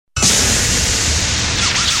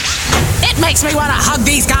makes me wanna hug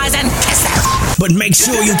these guys and kiss them. But make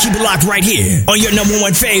sure you keep it locked right here on your number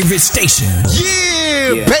one favorite station.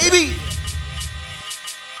 Yeah, baby.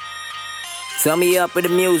 Turn me up with the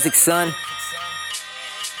music, son.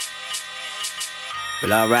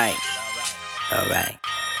 But alright.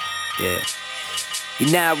 Yeah.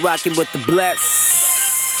 You're now rocking with the Bless.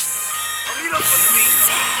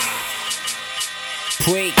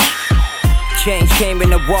 Preach. Change came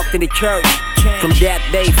when I walked in the church. From that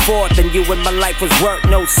day forth, and you and my life was work.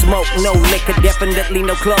 No smoke, no liquor, definitely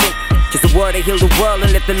no clubbing. Just a word to heal the world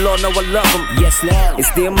and let the Lord know I love him. Yes, Lord. It's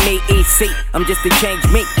still me, EC. I'm just a change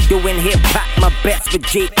me. Doing hip hop, my best with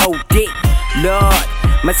G.O.D. Lord,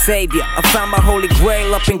 my savior. I found my holy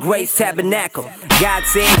grail up in Grace Tabernacle. God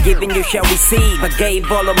said, giving you shall receive. I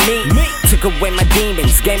gave all of me. Took away my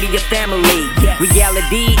demons, gave me a family.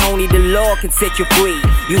 Reality, only the Lord can set you free.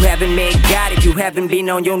 You haven't met God if you haven't been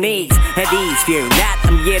on your knees. At ease, fear not,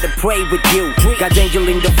 I'm here to pray with you. God's angel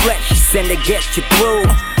in the flesh, send to get you through.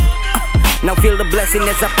 Now feel the blessing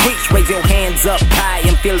as I preach. Raise your hands up high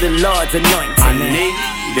and feel the Lord's anointing. I need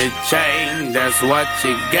the change, that's what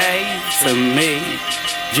you gave to me.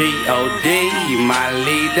 G.O.D, my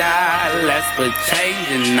leader. Let's put change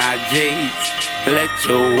in our G's. Let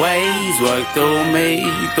your ways work through me,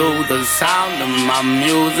 through the sound of my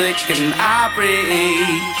music, and I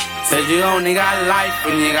breathe. Said you only got life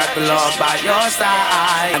when you got the Lord by your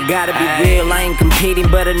side. I gotta be real, I ain't competing,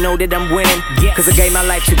 but I know that I'm winning. Cause I gave my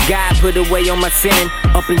life to God, put away on my sinning.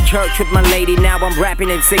 Up in church with my lady, now I'm rapping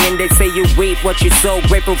and singing. They say you reap what you sow,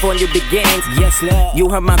 grateful for your beginnings. Yes, Lord. You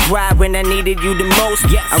heard my cry when I needed you the most.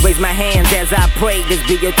 Yes. I raise my hands as I pray, this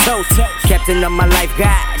be your toast. Captain of my life,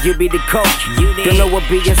 God, you be the coach. Don't know what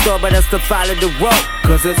be in store, but us to follow the road.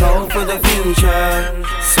 Cause it's hope for the future,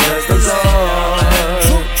 says the Lord.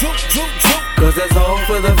 Cause there's hope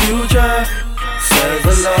for the future, says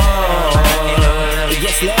the Lord.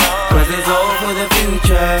 Yes, Lord. Cause there's hope for the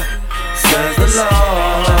future, says the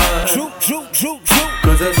Lord.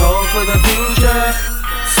 Cause there's hope for the future,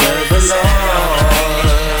 says the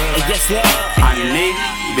Lord. Yes, Lord. I need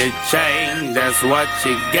the change, that's what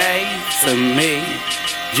you gave to me.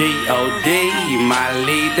 G.O.D, my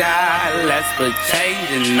leader. Let's put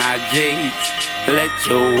change in our G's. Let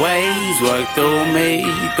your ways work through me,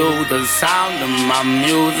 through the sound of my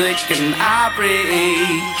music, and I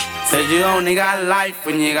breathe. Said you only got life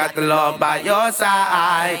when you got the Lord by your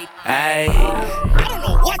side. Hey. I don't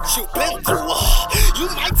know what you've been through. You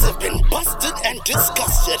might have been busted and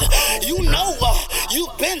disgusted. You know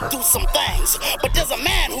you've been through some things, but there's a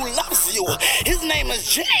man who loves you. His name is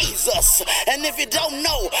Jesus. And if you don't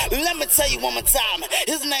know, let me tell you one more time.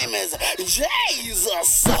 His name is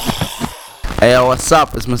Jesus. Hey yo, what's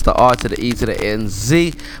up? It's Mr. R to the E to the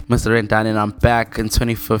NZ, Mr. Rendani, and I'm back in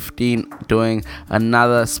 2015 doing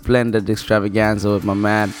another splendid extravaganza with my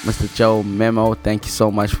man, Mr. Joe Memo. Thank you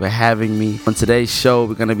so much for having me. On today's show,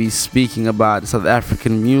 we're going to be speaking about South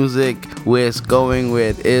African music, where it's going, where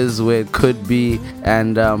it is, where it could be,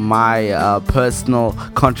 and my personal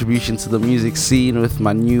contribution to the music scene with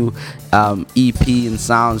my new EP and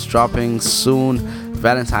sounds dropping soon.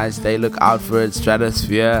 Valentine's Day, look out for it.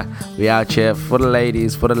 Stratosphere, we out here for the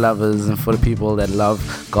ladies, for the lovers, and for the people that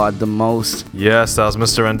love God the most. Yes, that was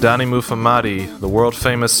Mr. Rendani Mufamadi, the world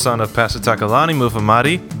famous son of Pastor Takalani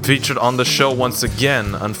Mufamadi, featured on the show once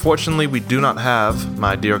again. Unfortunately, we do not have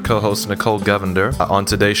my dear co-host Nicole Govender on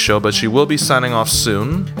today's show, but she will be signing off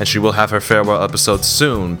soon, and she will have her farewell episode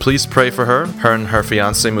soon. Please pray for her. Her and her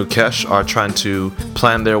fiance Mukesh are trying to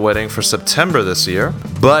plan their wedding for September this year,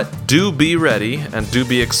 but do be ready and do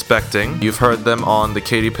be expecting. You've heard them on the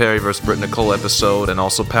Katy Perry vs. Brit Nicole episode, and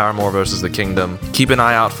also Paramore vs. The Kingdom. Keep an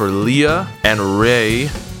eye out for Leah and Ray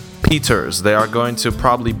Peters. They are going to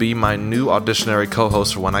probably be my new auditionary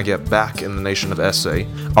co-host when I get back in the nation of SA.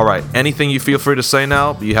 Alright, anything you feel free to say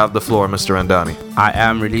now, you have the floor, Mr. Rendani. I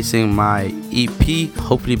am releasing my EP,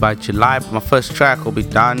 hopefully by July, but my first track will be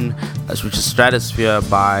done, which is Stratosphere,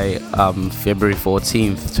 by February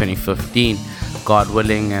 14th, 2015. God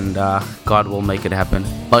willing, and God will make it happen.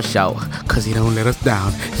 Hush out, cause He don't let us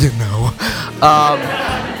down, you know.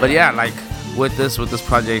 But yeah, like with this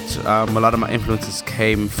project, a lot of my influences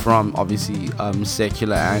came from obviously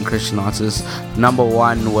secular and Christian artists. Number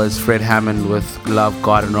one was Fred Hammond with Love,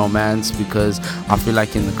 God and Romance, because I feel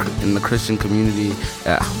like in the Christian community,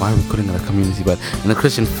 why are we calling it a community, but in the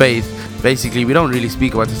Christian faith, basically we don't really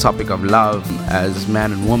speak about the topic of love as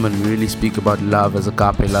man and woman. We really speak about love as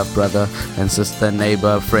agape love, brother and sister,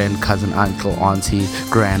 neighbor, friend, cousin, uncle, auntie,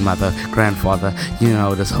 grandmother, grandfather, you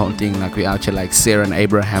know, this whole thing. Like we out here like Sarah and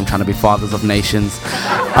Abraham trying to be fathers of nations.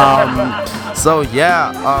 So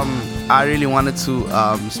yeah, I really wanted to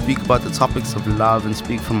speak about the topics of love and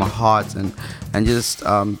speak from my heart and just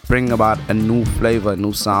bring about a new flavor, a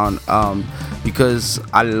new sound, because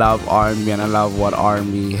I love R&B and I love what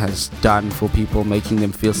R&B has done for people, making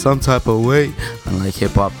them feel some type of way, unlike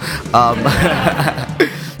hip-hop.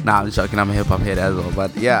 Nah, I'm joking, I'm a hip-hop head as well.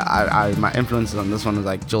 But yeah, I my influences on this one is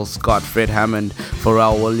like Jill Scott, Fred Hammond,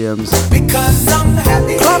 Pharrell Williams. Because I'm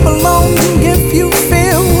happy. Clap along if you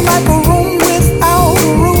feel like a room without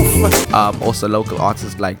a roof. Also local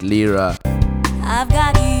artists like Lyra. I've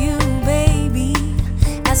got you, baby,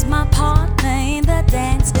 as my partner in the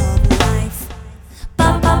dance of life.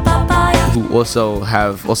 Ba, ba, ba, ba. Who also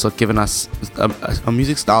have given us a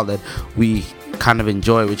music style that we kind of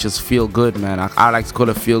enjoy, which is feel good, man. I like to call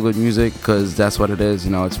it feel good music because that's what it is, you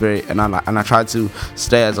know. It's very, and I try to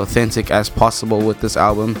stay as authentic as possible with this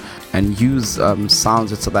album and use sounds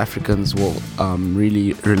that South Africans will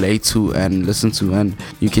really relate to and listen to, and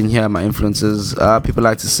you can hear my influences. People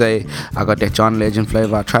like to say I got that John Legend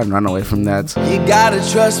flavor. I try and run away from that. You gotta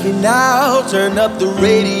trust me now. Turn up the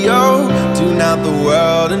radio, tune out the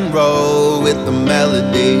world and roll with the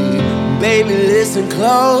melody. Baby, listen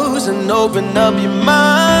close and open up your mind.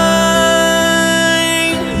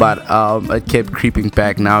 But it kept creeping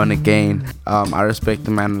back now and again. I respect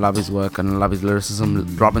the man, love his work, and love his lyricism.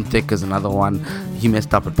 Robin Thicke is another one. He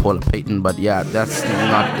messed up at Paula Payton, but yeah, that's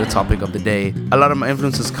not the topic of the day. A lot of my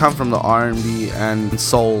influences come from the R&B and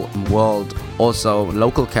soul world. Also,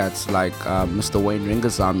 local cats like Mr. Wayne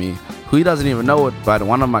Ringazami, who he doesn't even know it, but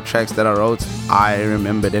one of my tracks that I wrote, I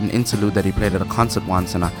remembered an interlude that he played at a concert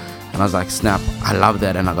once, and I was like, snap, I love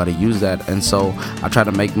that and I gotta use that. And so I try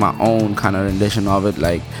to make my own kind of rendition of it,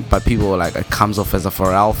 like, but people were like, it comes off as a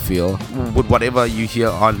Pharrell feel. With whatever you hear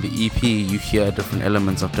on the EP, you hear different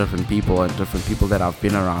elements of different people and different people that I've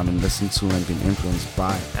been around and listened to and been influenced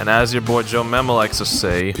by. And as your boy Joe Memo likes to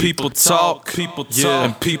say, people talk,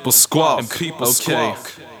 and people squawk,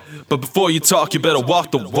 but before you talk, you better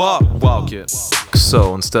walk the walk. Walk it.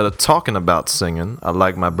 So instead of talking about singing, I'd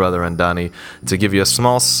like my brother Ndani to give you a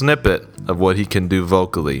small snippet of what he can do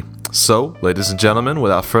vocally. So, ladies and gentlemen,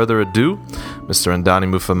 without further ado, Mr. Ndani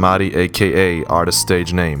Mufamadi, aka artist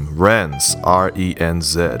stage name, Renz,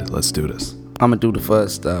 R-E-N-Z. Let's do this. I'm gonna do the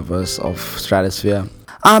first verse of Stratosphere.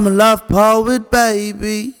 I'm a love poet,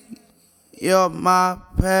 baby. You're my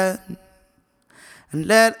pen. And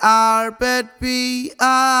let our bed be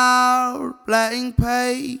our blank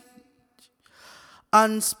page.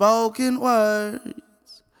 Unspoken words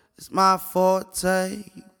is my forte.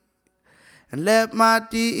 And let my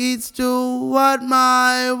deeds do what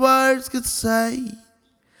my words could say.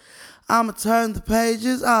 I'ma turn the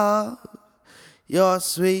pages of your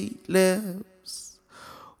sweet lips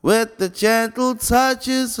with the gentle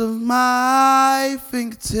touches of my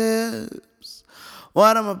fingertips.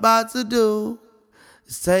 What I'm about to do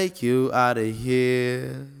is take you out of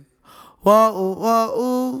here. Whoa, whoa,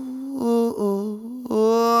 oh.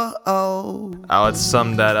 I would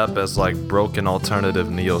sum that up as like broken alternative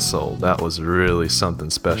neo soul. That was really something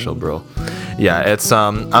special, bro. Yeah, it's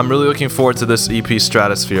I'm really looking forward to this EP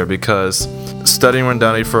Stratosphere because studying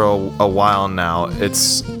Ndani for a while now,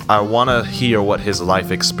 I want to hear what his life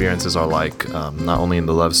experiences are like, not only in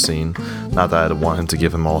the love scene, not that I want him to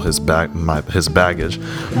give him all his baggage,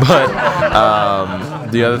 but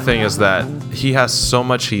the other thing is that he has so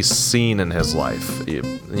much he's seen in his life.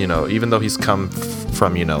 You know, even though he's come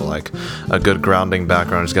from, you know, like a good grounding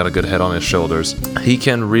background, he's got a good head on his shoulders, he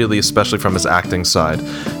can really, especially from his acting side,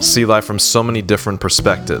 see life from so many different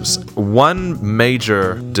perspectives. One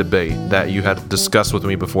major debate that you had discussed with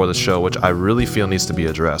me before the show, which I really feel needs to be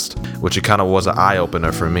addressed, which it kind of was an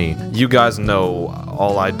eye-opener for me. You guys know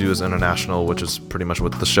all I do is international, which is pretty much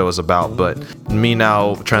what the show is about, but me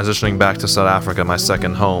now transitioning back to South Africa, my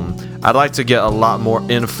second home, I'd like to get a lot more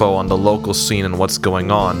info on the local scene and what's going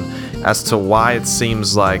on as to why it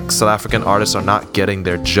seems like South African artists are not getting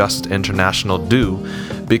their just international due,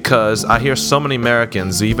 because I hear so many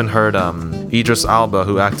Americans, even heard Idris Elba,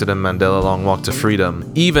 who acted in Mandela Long Walk to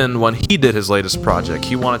Freedom, even when he did his latest project,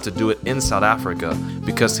 he wanted to do it in South Africa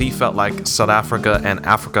because he felt like South Africa and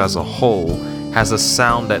Africa as a whole has a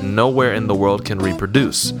sound that nowhere in the world can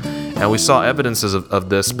reproduce. And we saw evidences of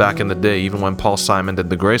this back in the day, even when Paul Simon did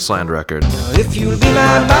the Graceland record. If you'll be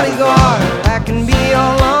my bodyguard, I can be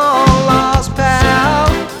your long lost pal.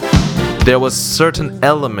 There was certain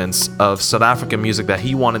elements of South African music that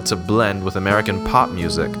he wanted to blend with American pop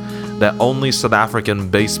music that only South African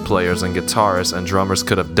bass players and guitarists and drummers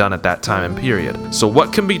could have done at that time and period. So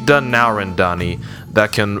what can be done now, Ndani,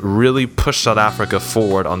 that can really push South Africa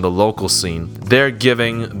forward on the local scene? They're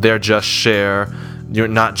giving their just share. you're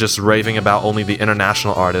not just raving about only the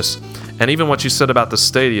international artists. And even what you said about the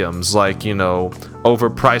stadiums, like, you know,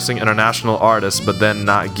 overpricing international artists, but then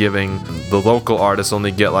not giving the local artists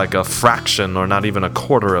only get like a fraction or not even a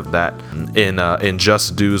quarter of that in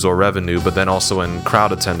just dues or revenue, but then also in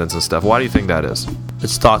crowd attendance and stuff. Why do you think that is? It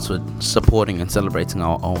starts with supporting and celebrating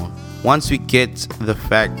our own. Once we get the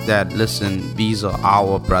fact that, listen, these are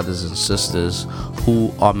our brothers and sisters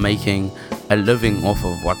who are making a living off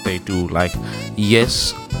of what they do. Like,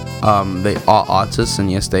 yes, they are artists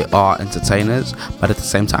and yes, they are entertainers, but at the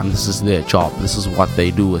same time, this is their job. This is what they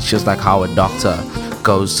do. It's just like how a doctor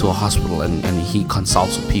goes to a hospital and he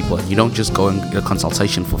consults with people, and you don't just go and get a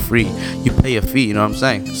consultation for free. You pay a fee, you know what I'm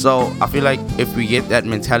saying? So I feel like if we get that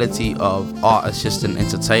mentality of, oh, it's just an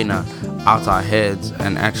entertainer, out our heads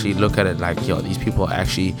and actually look at it like, yo, these people are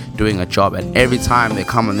actually doing a job, and every time they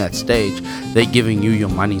come on that stage, they're giving you your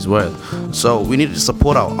money's worth. So we need to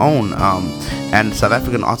support our own, and South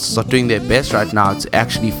African artists are doing their best right now to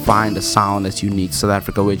actually find a sound that's unique to South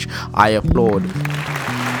Africa, which I applaud.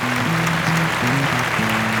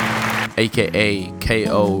 AKA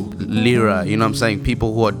KO, Lira, you know what I'm saying?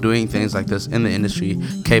 People who are doing things like this in the industry,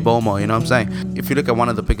 K-Bomo, you know what I'm saying? If you look at one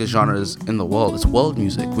of the biggest genres in the world, it's world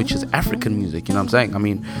music, which is African music, you know what I'm saying? I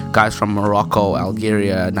mean, guys from Morocco,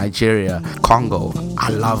 Algeria, Nigeria, Congo. I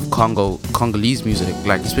love Congolese music,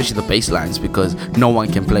 like especially the bass lines, because no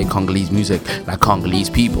one can play Congolese music like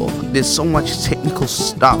Congolese people. There's so much technical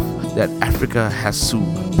stuff that Africa has to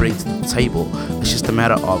bring to the table. It's just a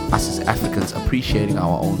matter of us as Africans appreciating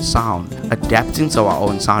our own sound, adapting to our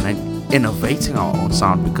own sound, and innovating our own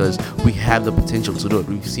sound, because we have the potential to do it.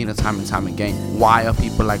 We've seen it time and time again. Why are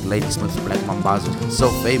people like Ladysmith, Black Mambazo so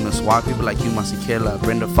famous? Why are people like Hugh Masekela,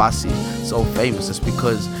 Brenda Fassie so famous? It's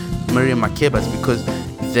because Miriam Makeba, it's because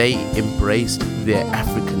they embraced their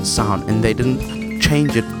African sound and they didn't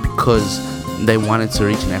change it because they wanted to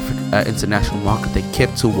reach an international market. They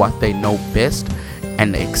kept to what they know best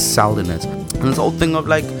and they excelled in it. And this whole thing of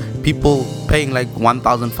like people paying like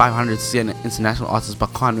 1,500 to see an international artist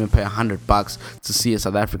but can't even pay $100 to see a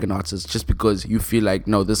South African artist just because you feel like,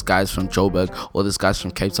 no, this guy's from Joburg or this guy's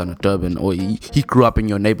from Cape Town or Durban, or he grew up in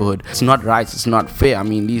your neighborhood. It's not right, it's not fair. I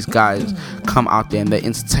mean, these guys come out there and they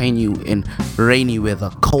entertain you in rainy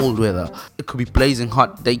weather, cold weather. It could be blazing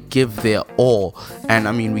hot. They give their all. And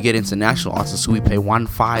I mean, we get international artists who we pay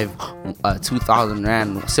 2,000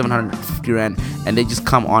 rand, 750 rand, and they just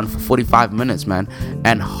come on for 45 minutes, man.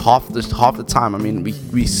 And half the time, I mean,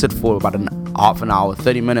 we sit for about half an hour,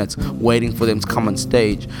 30 minutes waiting for them to come on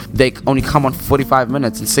stage. They only come on for 45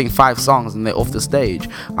 minutes and sing 5 songs and they're off the stage.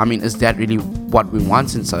 I mean, is that really what we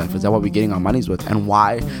want in South Africa? Is that what we're getting our money's worth? And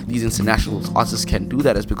why these international artists can do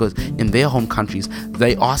that is because in their home countries,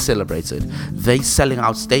 they are celebrated. They selling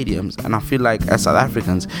out stadiums. And I feel like as South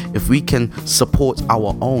Africans, if we can support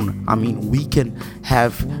our own, I mean, we can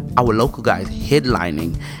have our local guys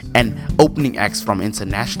headlining and opening acts from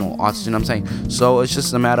international artists, you know what I'm saying? So it's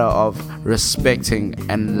just a matter of respecting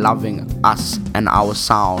and loving us and our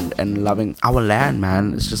sound and loving our land,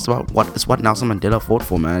 man. It's just about what Nelson Mandela fought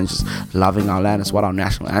for, man. It's just loving our land. It's what our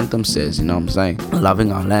national anthem says, you know what I'm saying?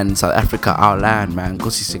 Loving our land, South Africa, our land, man.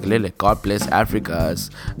 Nkosi Sikelel, God bless Africa.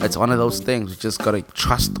 It's one of those things. We just gotta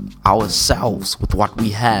trust ourselves with what we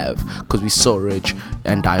have, because we're so rich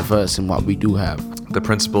and diverse in what we do have. The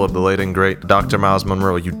principle of the late and great Dr. Miles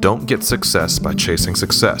Monroe: you don't get success by chasing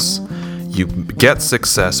success. You get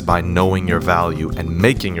success by knowing your value and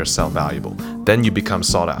making yourself valuable. Then you become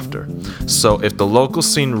sought after. So if the local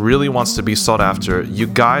scene really wants to be sought after, you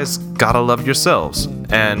guys gotta love yourselves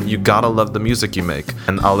and you gotta love the music you make.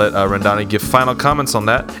 And I'll let Rendani give final comments on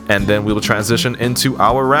that, and then we will transition into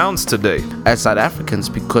our rounds today. As South Africans,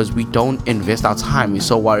 because we don't invest our time, we're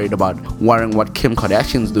so worried about worrying what Kim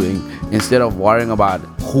Kardashian's doing instead of worrying about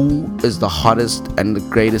who is the hottest and the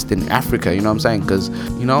greatest in Africa, you know what I'm saying? Because,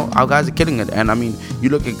 you know, our guys are killing it. And I mean, you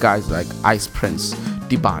look at guys like Ice Prince,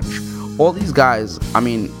 D'banj, all these guys, I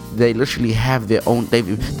mean, they literally have their own.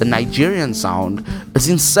 The Nigerian sound is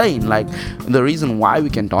insane. Like, the reason why we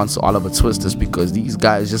can dance to Oliver Twist is because these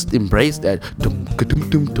guys just embrace that.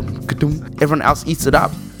 Everyone else eats it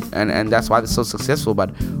up, and that's why they're so successful.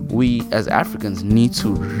 But we as Africans need to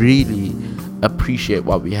really appreciate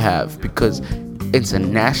what we have, because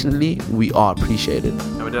internationally we are appreciated.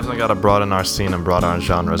 And we definitely got to broaden our scene and broaden our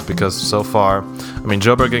genres, because so far, I mean,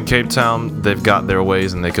 Joburg and Cape Town, they've got their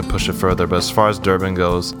ways and they could push it further. But as far as Durban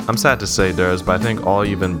goes, I'm sad to say, Durs, but I think all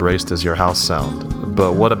you've embraced is your house sound.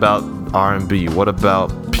 But what about R&B? What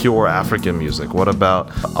about pure African music? What about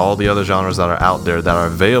all the other genres that are out there that are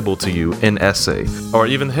available to you in SA or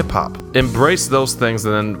even hip-hop? Embrace those things,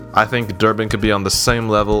 and then I think Durban could be on the same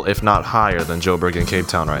level, if not higher, than Joburg and Cape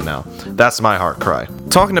Town right now. That's my heart cry.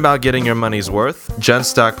 Talking about getting your money's worth, Jen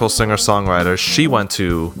Stackpole, singer-songwriter, she went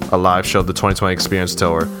to a live show, the 2020 Experience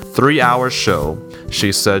Tour, 3-hour show.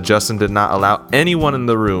 She said Justin did not allow anyone in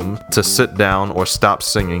the room to sit down or stop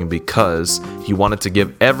singing because he wanted to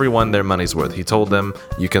give everyone their money's worth. He told them,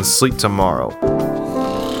 you can sleep tomorrow.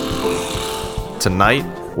 Tonight,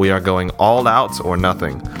 we are going all out or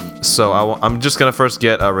nothing. So I'm just going to first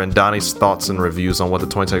get Rendani's thoughts and reviews on what the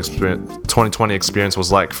 2020 experience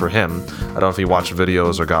was like for him. I don't know if he watched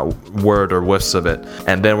videos or got word or whiffs of it.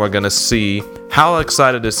 And then we're going to see how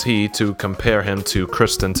excited is he to compare him to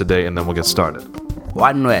Kristen today, and then we'll get started.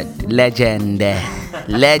 One word, legend.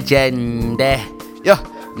 Legend. Yo,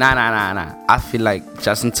 nah. I feel like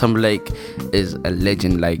Justin Timberlake is a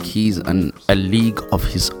legend. Like, he's in a league of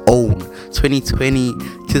his own. 2020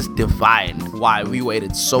 just defined why we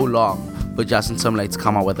waited so long for Justin Timberlake to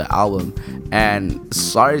come out with the album. And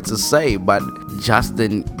sorry to say, but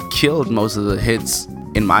Justin killed most of the hits,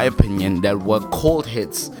 in my opinion, that were called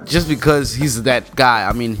hits, just because he's that guy.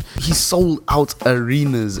 I mean, he sold out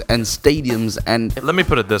arenas and stadiums. And let me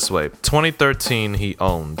put it this way: 2013 he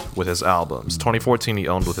owned with his albums, 2014 he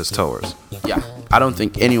owned with his tours. Yeah, I don't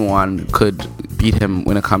think anyone could beat him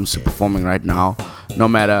when it comes to performing right now. No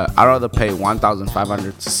matter, I'd rather pay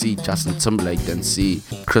 $1,500 to see Justin Timberlake than see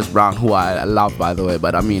Chris Brown, who I love, by the way.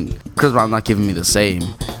 But I mean, Chris Brown's not giving me the same.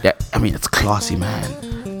 Yeah, I mean, it's classy, man.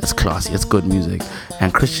 It's classy, it's good music.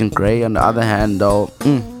 And Christian Grey, on the other hand, though,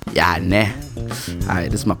 Alright,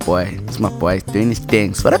 this is my boy. Doing his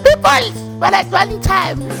things for the people, for that one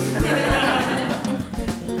time.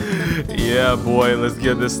 Yeah, boy, let's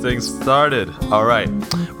get this thing started. Alright,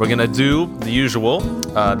 we're gonna do the usual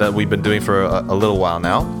that we've been doing for a little while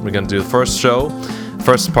now. We're gonna do the first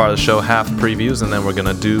part of the show, half previews, and then we're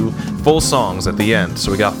gonna do full songs at the end.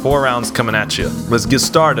 So we got 4 rounds coming at you. Let's get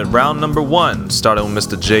started. Round number 1, starting with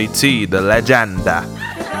Mr. JT, the legenda.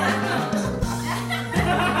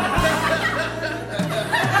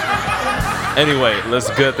 Anyway, let's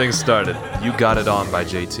get things started. You Got It On by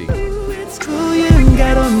JT. It's true, you ain't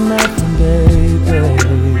got on nothing, baby.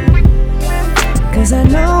 Cause I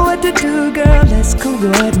know what to do, girl, let's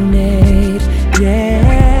coordinate.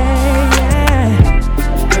 Yeah.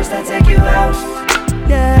 First I take you out,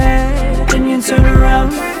 yeah. Then you turn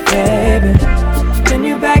around, baby. Then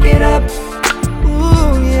you back it up,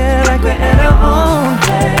 ooh, yeah, like we're at our own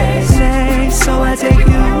place. So I take you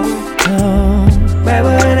home, where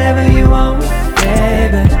whatever you want,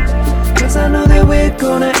 baby. Cause I know that we're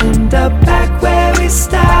gonna end up back where we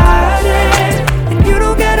started. And you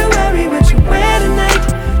don't gotta worry what you wear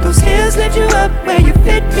tonight. Those heels lift you up where you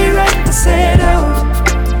fit me right. I said,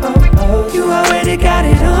 oh, you already got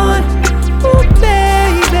it on. Ooh,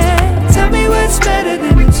 baby, tell me what's better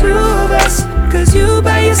than the two of us. Cause you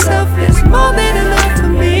by yourself is more than enough for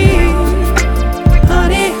me.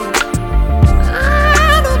 Honey,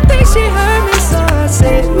 I don't think she heard me, so I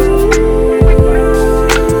said, ooh,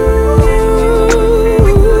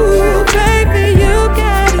 baby, you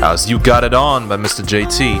got it. That was You Got It On by Mr.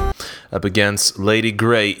 JT up against Lady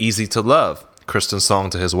Grey, Easy to Love, Kristen's song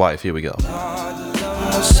to his wife. Here we go.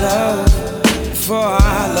 Myself before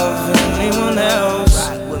I love anyone else.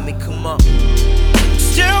 Ride with me, come on.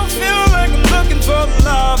 Still feel like I'm looking for the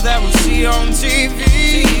love that we see on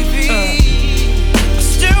TV. I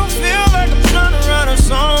still feel like I'm trying to write a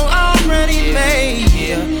song already made.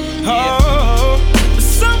 Oh, but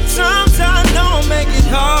sometimes I know make it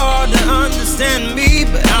hard to understand me,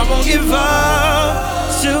 but I won't give up.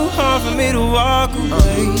 It's too hard for me to walk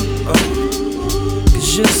away.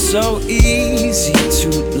 You're so easy to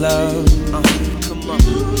love. Come on.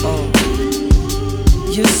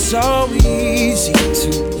 You're so easy to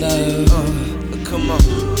love. Come on.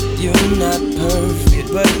 You're not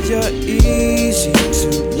perfect, but you're easy to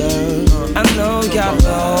love. I know you got a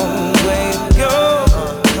long way to go. I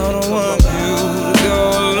don't want you to go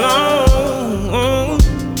alone.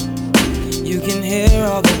 You can hear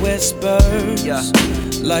all the whispers,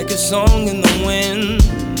 like a song in the wind.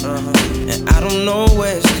 And I don't know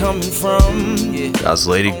where it's coming from. That's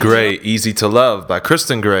Lady Grey, Easy to Love by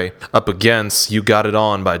Kristen Grey, up against You Got It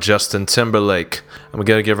On by Justin Timberlake. I'm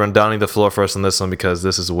gonna give Rendani the floor first on this one because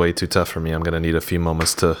this is way too tough for me. I'm gonna need a few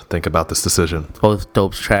moments to think about this decision. Both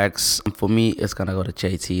dope tracks. For me, it's gonna go to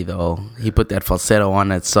JT though. He put that falsetto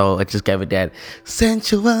on it, so it just gave it that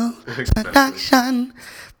sensual seduction.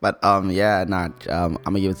 But I'm gonna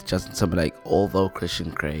give it to Justin Timberlake. Although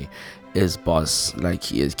Christian Grey is boss, like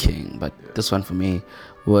he is king. But this one for me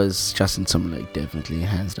was Justin Timberlake, definitely,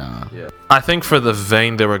 hands down. Yeah. I think for the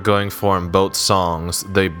vein they were going for in both songs,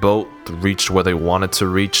 they both reached where they wanted to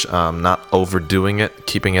reach, not overdoing it,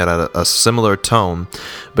 keeping it at a similar tone,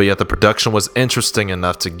 but yet the production was interesting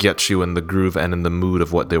enough to get you in the groove and in the mood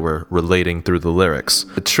of what they were relating through the lyrics.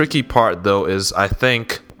 The tricky part, though, is I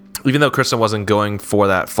think, even though Kristen wasn't going for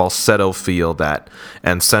that falsetto feel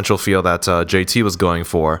and central feel that JT was going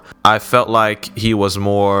for, I felt like he was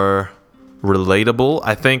more relatable.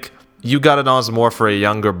 I think You Got It On is more for a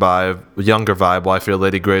younger vibe, while I feel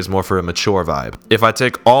Lady Grey is more for a mature vibe. If I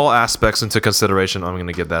take all aspects into consideration, I'm going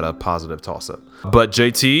to give that a positive toss-up. But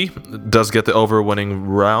JT does get the overwinning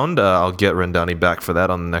round. I'll get Rendani back for that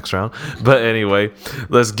on the next round. But anyway,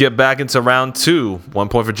 let's get back into round 2. 1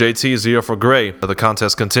 point for JT, 0 for Gray. The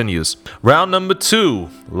contest continues. Round number 2,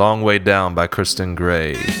 Long Way Down by Kristen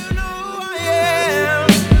Gray.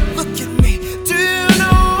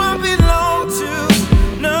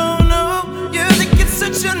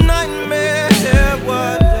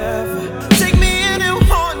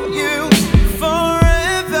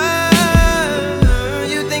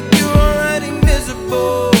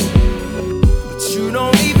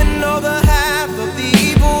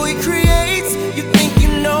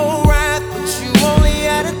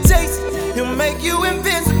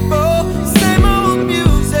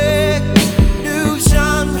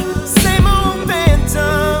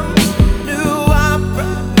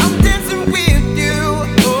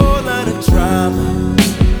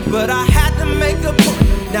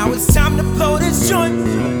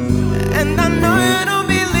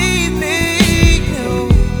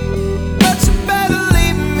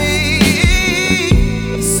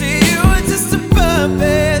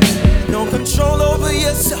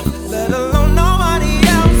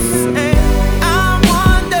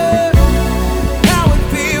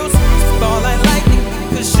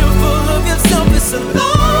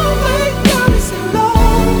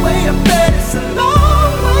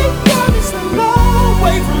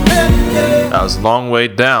 That was Long Way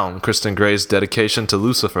Down, Kristen Gray's dedication to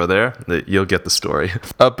Lucifer there. You'll get the story.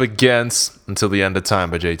 Up against Until the End of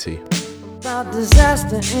Time by JT. About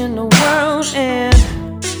disaster in the world, and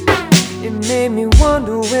it made me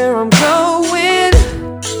wonder where I'm going.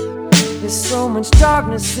 There's so much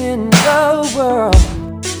darkness in the world,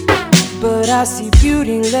 but I see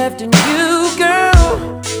beauty left in you,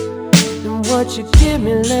 girl. And what you give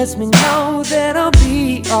me lets me know that I'll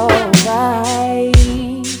be alright.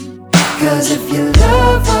 'Cause if your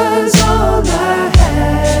love was all I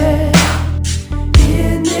had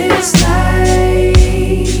in this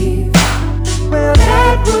life, well,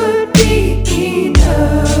 that would be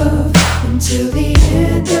enough until the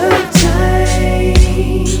end of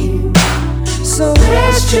time. So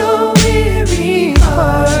rest your weary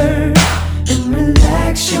heart and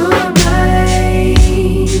relax your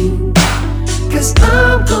mind, 'cause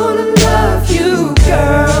I'm gonna love you,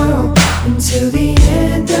 girl, until the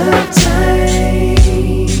end of time.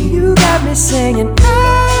 You got me singing, oh,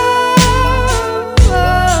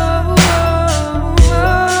 oh, oh,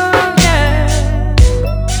 oh, yeah.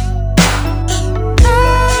 Oh,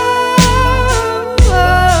 oh,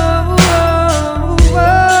 oh,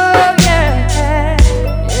 oh, yeah.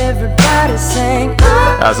 Everybody sing,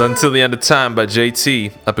 oh. As Until the End of Time by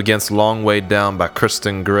JT up against Long Way Down by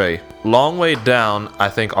Kristen Gray. Long Way Down, I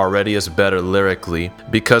think, already is better lyrically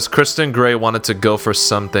because Kristen Gray wanted to go for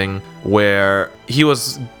something where he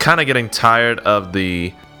was kind of getting tired of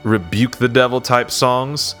the rebuke the devil type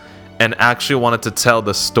songs and actually wanted to tell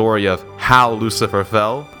the story of how Lucifer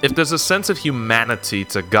fell. If there's a sense of humanity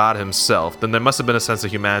to God himself, then there must have been a sense of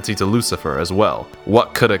humanity to Lucifer as well.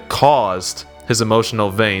 What could have caused his emotional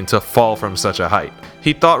vein to fall from such a height?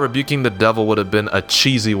 He thought rebuking the devil would have been a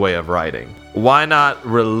cheesy way of writing. Why not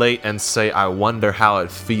relate and say, I wonder how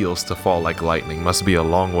it feels to fall like lightning? Must be a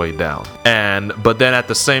long way down. But then at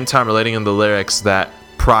the same time relating in the lyrics that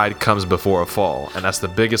pride comes before a fall. And that's the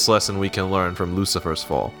biggest lesson we can learn from Lucifer's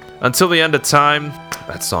fall. Until the End of Time,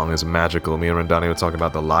 that song is magical. Me and Rendani were talking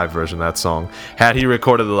about the live version of that song. Had he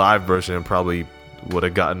recorded the live version, it probably would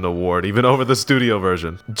have gotten an award even over the studio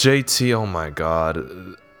version. JT, oh my god.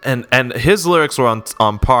 And his lyrics were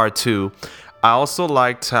on par too. I also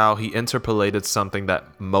liked how he interpolated something that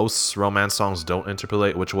most romance songs don't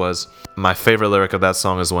interpolate, which was my favorite lyric of that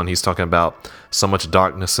song is when he's talking about so much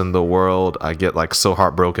darkness in the world. I get like so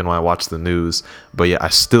heartbroken when I watch the news, but yeah, I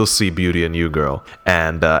still see beauty in you, girl.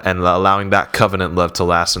 And allowing that covenant love to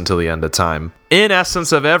last until the end of time. In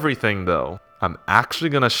essence of everything though, I'm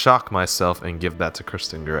actually going to shock myself and give that to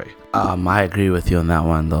Kristen Gray. I agree with you on that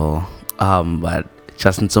one though. But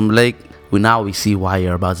Justin Timberlake we see why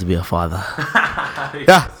you're about to be a father.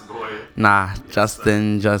 Yeah. Nah,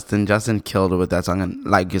 Justin killed it with that song, and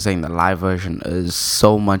like you're saying, the live version is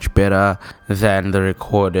so much better than the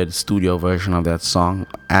recorded studio version of that song,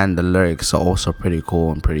 and the lyrics are also pretty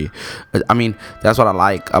cool and pretty. I mean, that's what I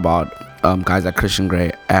like about guys like Christian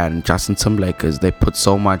Grey and Justin Timberlake, is they put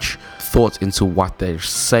so much thought into what they're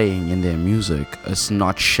saying in their music. It's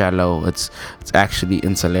not shallow. It's actually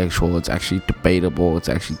intellectual. It's actually debatable. It's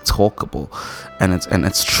actually talkable, and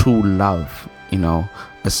it's true love. You know,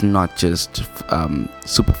 it's not just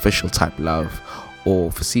superficial type love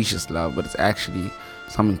or facetious love, but it's actually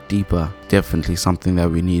something deeper. Definitely something that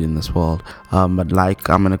we need in this world. But like,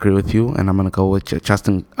 I'm gonna agree with you, and I'm gonna go with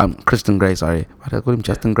Christian Grey. Sorry, why did I call him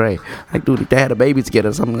Justin Grey? Like, dude, if they had a baby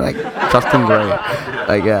together, something like Justin Grey.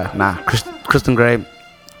 Like, yeah, nah, Christian Grey,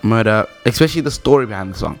 Murder, especially the story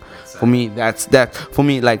behind the song. For me, that's that. For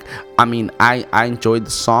me, like, I mean, I enjoyed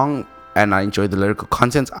the song and I enjoyed the lyrical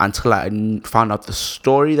content until I found out the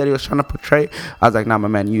story that he was trying to portray. I was like, nah, my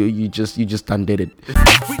man, you just undid it.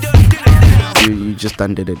 You just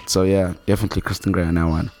undid it. So yeah, definitely Christian Grey on that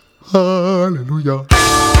one. Hallelujah.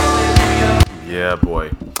 Yeah,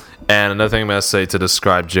 boy. And another thing I'm going to say to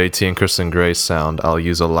describe JT and Christian Grey's sound, I'll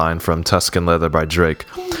use a line from Tuscan Leather by Drake.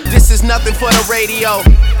 This is nothing for the radio,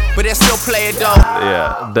 but they still play it though.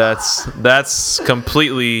 Yeah, that's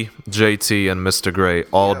completely JT and Mr. Grey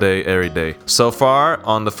all day, every day. So far,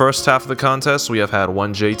 on the first half of the contest, we have had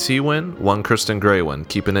one JT win, one Christian Grey win,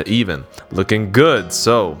 keeping it even. Looking good.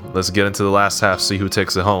 So let's get into the last half, see who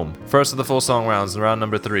takes it home. First of the full song rounds, round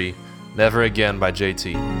number 3, Never Again by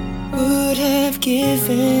JT. Would have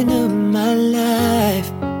given up my life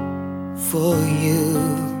for you.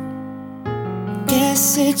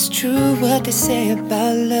 Guess it's true what they say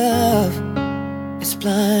about love. It's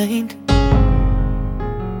blind.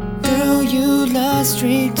 Girl, you lied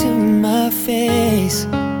straight to my face,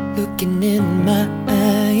 looking in my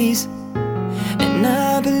eyes. And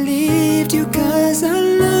I believed you 'cause I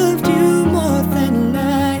loved you more than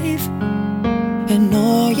life. And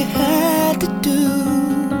all you had to do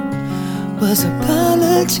was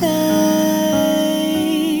apologize.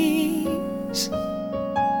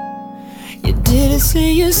 You didn't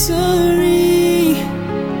say you're sorry.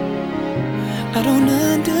 I don't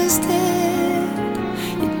understand.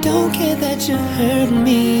 You don't care that you hurt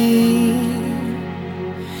me.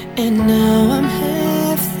 And now I'm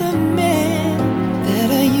half the man that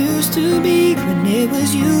I used to be when it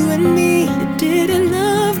was you and me. You didn't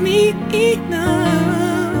love me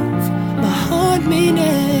enough. My heart may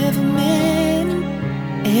never mend,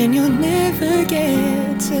 and you'll never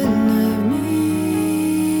get to love me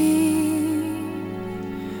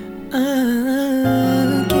again.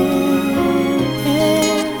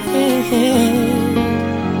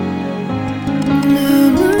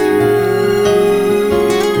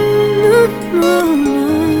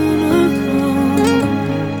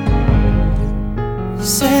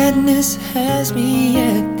 Sadness has me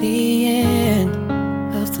at the end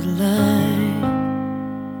of the line.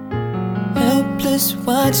 Helpless,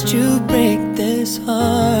 watched you break this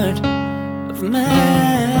heart of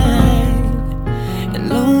mine. And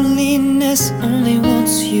loneliness only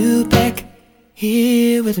wants you back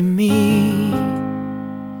here with me.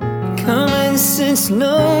 Common sense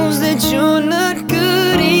knows that you're not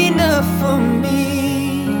good enough for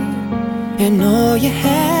me. And all you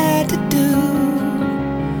had to do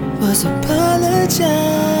was apologize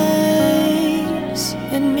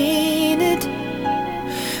and mean it.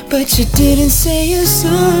 But you didn't say you're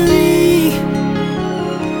sorry.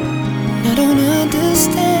 I don't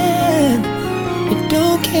understand. You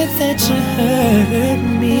don't care that you hurt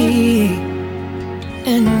me.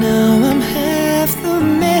 And now I'm half the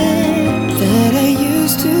man that I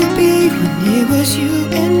used to be when it was you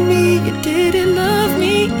and me. You didn't love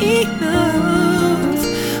me enough.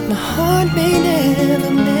 My heart may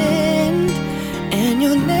never mend, and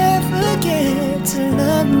you'll never get to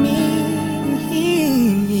love me.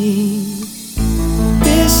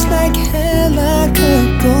 It's like hell I could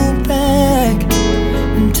go back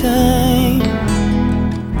in time.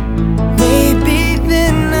 Maybe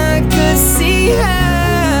then I could see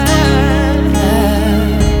how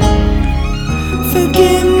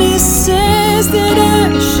forgiveness says that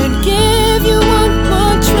I should give you one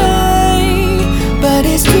more try. But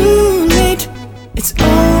it's too late, it's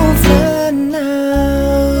over now.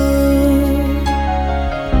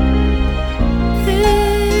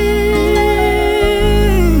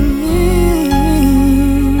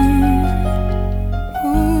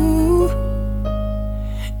 Ooh.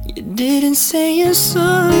 You didn't say you're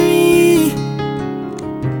sorry,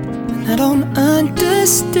 and I don't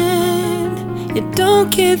understand. You don't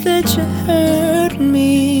care that you hurt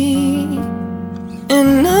me.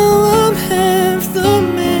 And now I'm half the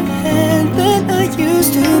man that I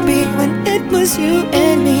used to be. When it was you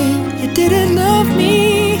and me, you didn't love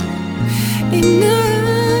me enough.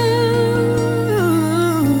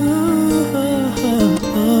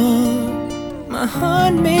 My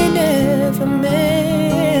heart may never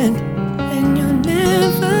mend, and you'll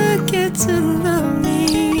never get to love me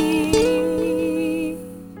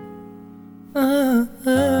again.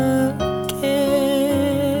 Yeah,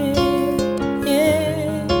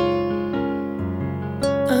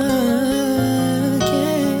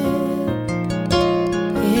 again.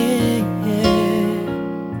 Yeah, yeah.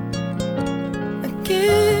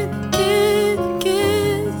 Again,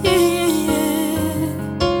 yeah.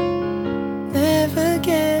 Never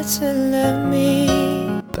get to love me.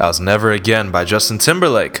 That was Never Again by Justin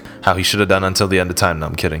Timberlake. How he should have done Until the End of Time. No,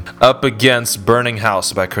 I'm kidding. Up against Burning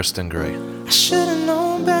House by Kristen Gray. I should've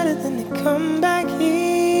known better than to come back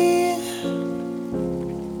here.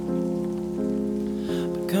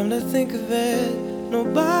 But come to think of it,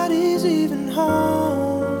 nobody's even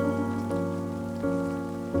home.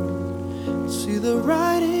 See the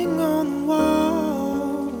writing on the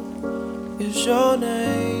wall is your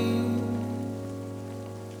name.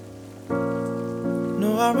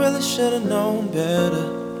 No, I really should've known better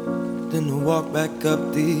than to walk back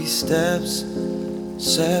up these steps.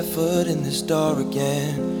 Set foot in this door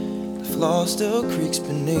again. The floor still creaks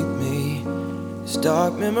beneath me. It's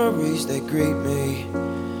dark memories that greet me.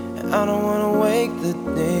 And I don't wanna wake the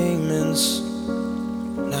demons,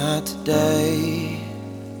 not today.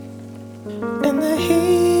 And the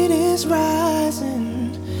heat is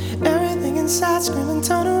rising. Everything inside screaming,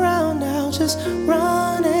 turn around now, just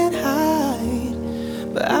run and hide.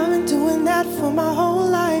 But I've been doing that for my whole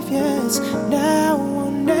life, yes. Now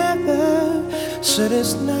or never. Said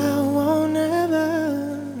it's now or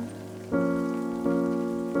never.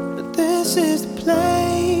 But this is the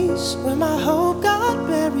place where my hope got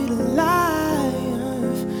buried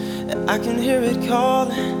alive. And I can hear it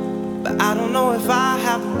calling, but I don't know if I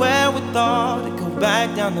have the wherewithal to go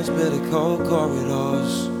back down those bitter cold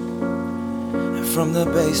corridors. And from the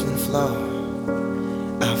basement floor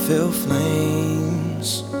I feel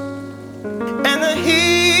flames. And the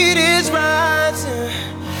heat is rising.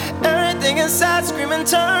 Everything inside screaming,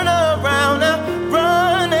 turn around now,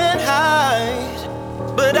 run and hide.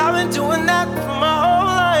 But I've been doing that for my whole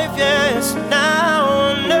life, yes. Now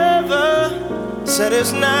or never. Said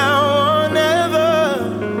it's now or never.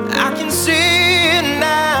 I can see it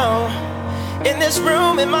now. In this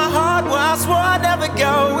room, in my heart where I swore I'd never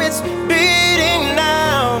go. It's beating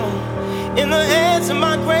now. In the hands of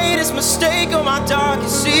my greatest mistake or my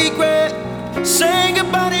darkest secret. Saying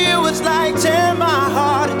goodbye to you was like tearing my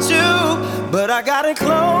heart in two. But I gotta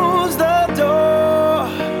close the door.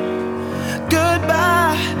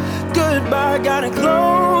 Goodbye, goodbye, gotta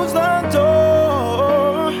close the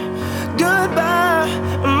door. Goodbye,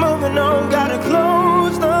 I'm moving on, gotta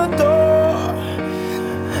close the door.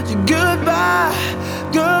 Goodbye,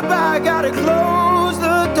 goodbye, gotta close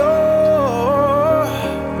the door.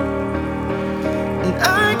 And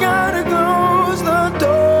I gotta close the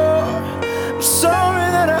door. I'm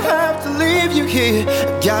sorry that I have to leave you here.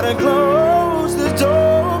 I gotta close the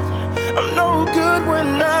door. I'm no good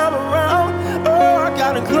when I'm around. Oh, I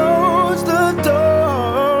gotta close the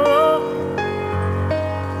door.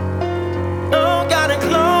 Oh, gotta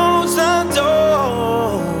close the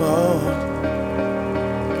door.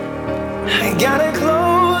 I gotta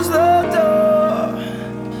close the door.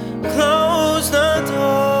 Close the door.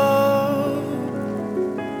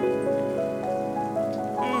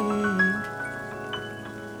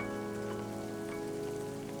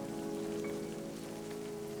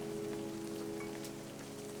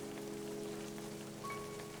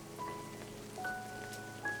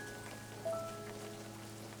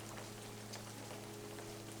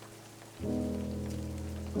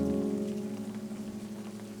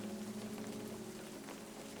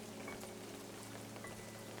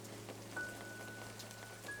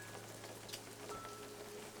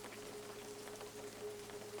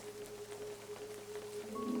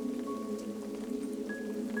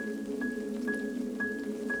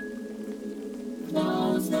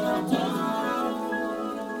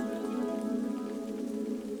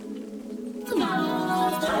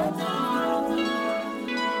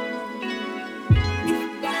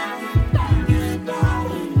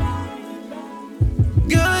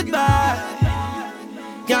 Goodbye,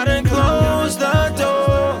 gotta close the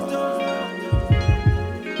door.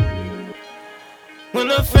 When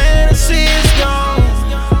the fantasy is gone,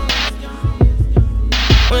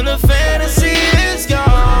 when the fantasy is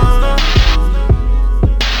gone,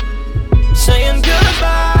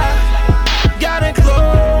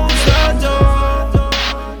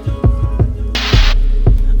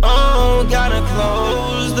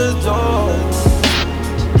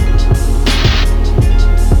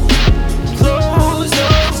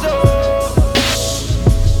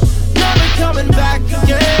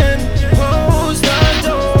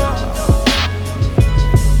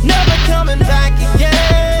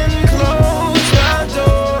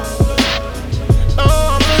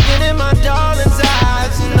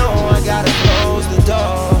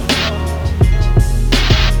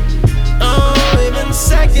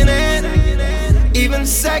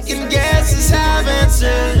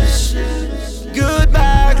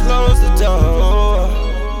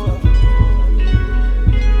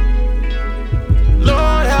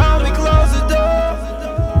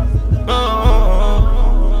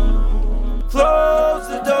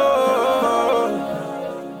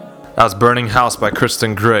 That was Burning House by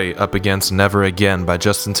Kristen Gray up against Never Again by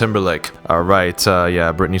Justin Timberlake. Alright,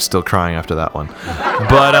 yeah, Britney's still crying after that one.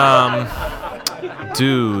 But,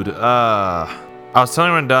 dude, I was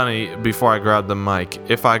telling Randani before I grabbed the mic,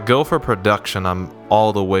 if I go for production, I'm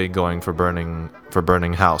all the way going for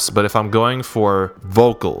Burning House. But if I'm going for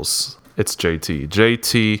vocals, it's JT.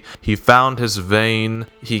 JT, he found his vein.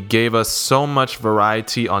 He gave us so much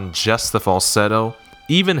variety on just the falsetto.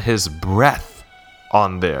 Even his breath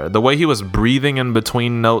on there. The way he was breathing in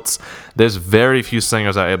between notes, there's very few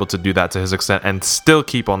singers that are able to do that to his extent and still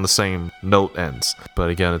keep on the same note ends. But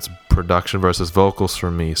again, it's production versus vocals for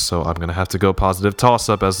me, so I'm gonna have to go positive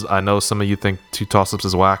toss-up, as I know some of you think 2 toss-ups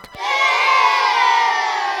is whack.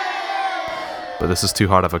 But this is too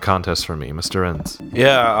hard of a contest for me, Mr. Enns.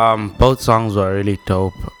 Yeah, both songs were really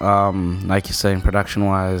dope. Like you're saying,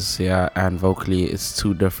 production-wise, yeah, and vocally, it's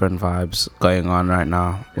 2 different vibes going on right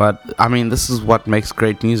now. But I mean, this is what makes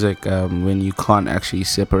great music, when you can't actually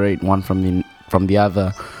separate one from the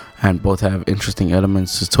other, and both have interesting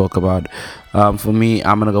elements to talk about. For me,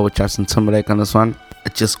 I'm gonna go with Justin Timberlake on this one.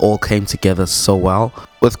 It just all came together so well.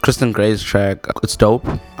 With Kristen Gray's track, it's dope,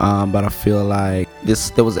 but I feel like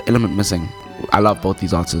there was an element missing. I love both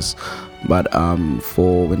these artists, but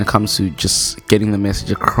for when it comes to just getting the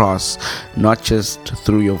message across, not just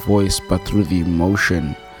through your voice but through the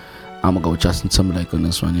emotion, I'm gonna go with Justin Timberlake on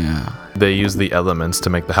this one. Yeah, they use the elements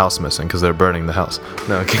to make the house missing because they're burning the house.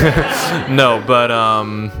 No, no, but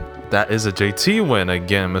that is a JT win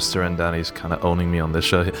again. Mr. Ndani's kind of owning me on this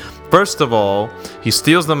show. First of all, he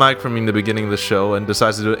steals the mic from me in the beginning of the show and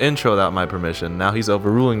decides to do an intro without my permission. Now he's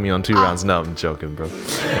overruling me on 2 rounds. No, I'm joking, bro.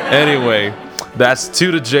 Anyway, that's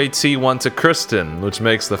 2 to JT, 1 to Kristen, which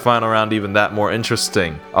makes the final round even that more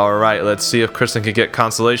interesting. All right, let's see if Kristen can get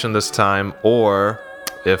consolation this time, or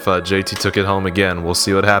if JT took it home again. We'll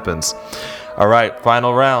see what happens. All right,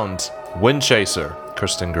 final round. Wind Chaser,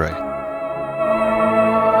 Kristen Gray.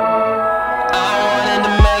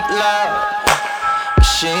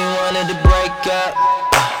 She wanted to break up.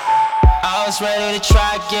 I was ready to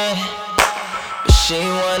try again, but she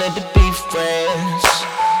wanted to be friends.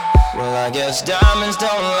 Well, I guess diamonds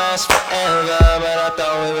don't last forever, but I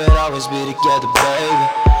thought we would always be together, baby.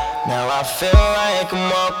 Now I feel like I'm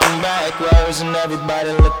walking backwards and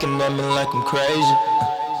everybody looking at me like I'm crazy.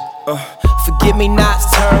 Forgive me nots,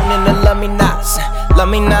 turn into love me nots. Love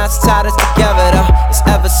me nots, tied us together though. It's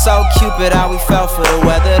ever so Cupid how we fell for the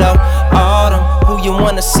weather though. Autumn, who you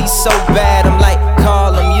wanna see so bad? I'm like,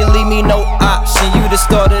 call him, you leave me no option. You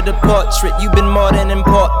distorted the portrait, you been more than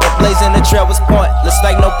important. Blazing the trail was pointless,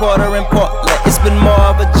 like no Porter in Portland. It's been more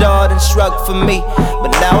of a Jordan shrug for me,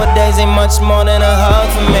 but nowadays ain't much more than a hug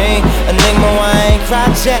for me. Enigma, why I ain't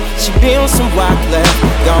cried yet? She be on some rock left.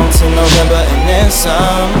 Gone to November and then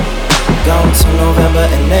some. Gone to November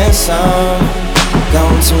and then some.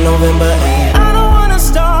 Gone to November and I don't wanna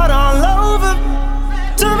start all over.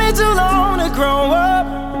 Took me too long to grow up.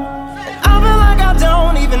 I feel like I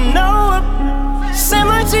don't even know her. Seem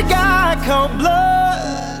like she got cold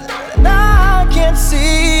blood. Now I can't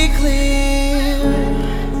see clear.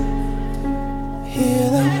 Hear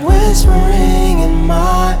them whispering in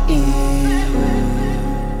my ear.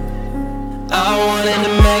 I wanted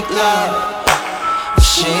to make love,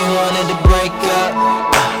 she wanted to break up.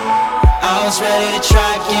 I was ready to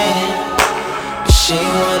try again, but she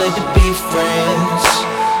wanted to be friends.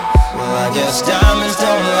 Well, I guess diamonds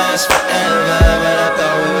don't last forever, but I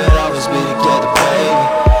thought we would always be together, baby.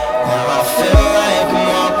 Now I feel like I'm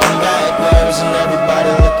walking backwards and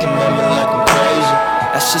everybody looking at me like I'm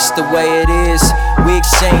crazy. that's just the way it is. We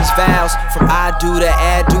exchange vows, from I do to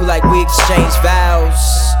I do, like we exchange vows.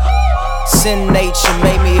 Sin nature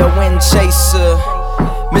made me a wind chaser.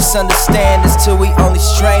 Misunderstand us till we only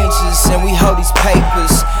strangers, and we hold these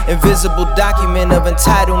papers, invisible document of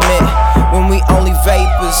entitlement, when we only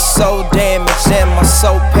vapors. Soul damage and my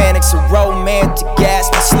soul panics, a romantic gas,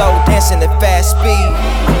 and slow dancing at fast speed.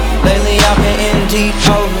 Lately I've been in deep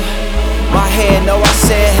over my head, know I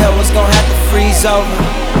said hell was gonna have to freeze over.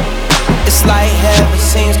 It's like heaven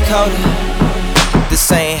seems colder. This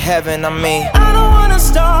ain't heaven, I mean. I don't wanna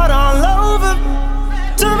start all over.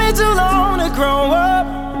 Took me too long to grow up.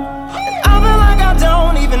 I feel like I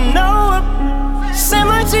don't even know her. Seem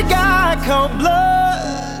like she got cold blood.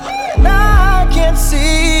 Now I can't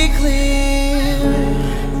see clear.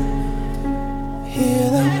 Hear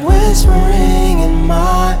them whispering in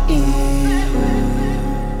my ear.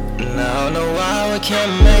 Now I know why we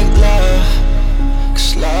can't make love,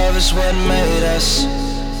 'cause love is what made us.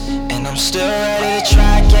 And I'm still ready to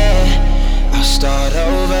try again. I'll start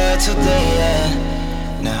over till the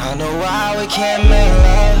end. Now I know why we can't make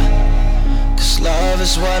love, 'cause love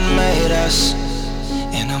is what made us,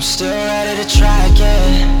 and I'm still ready to try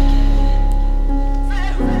again.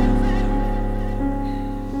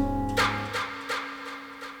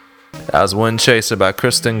 That was Wind Chaser by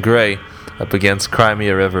Kristen Gray up against Cry Me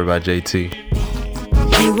a River by JT.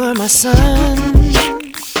 You were my sun,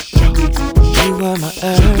 you were my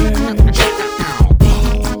earth.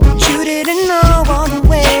 You didn't know all the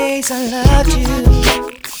ways I loved you,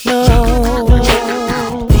 no.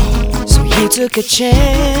 So you took a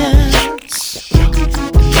chance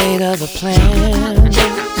and made other plans,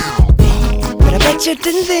 but I bet you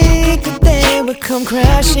didn't think that they would come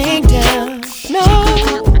crashing down, no.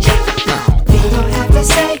 You don't have to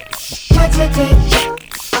say what you did,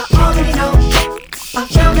 I already know. I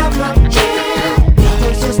found out from here,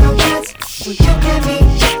 there's just no chance for you and me,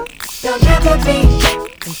 there'll never be.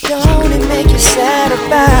 And don't it make you sad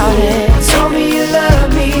about it? Told me you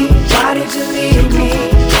love me, why did you leave me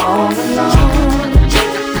all alone?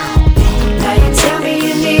 Now you tell me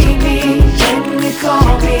you need me, when you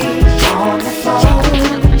call me on the phone.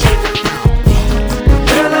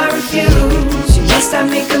 Girl, I refuse, you must have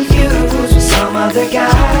me confused with some other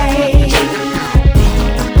guy.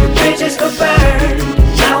 The bridges go burn,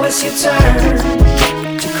 now it's your turn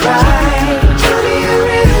to cry. Tell me a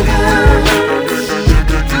river,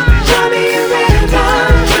 tell me a river,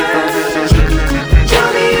 tell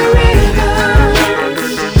me a river,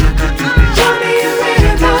 tell me a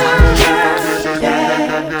river, yeah,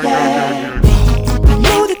 yeah. I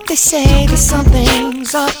know that they say that some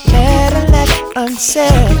things are better left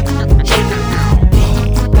unsaid,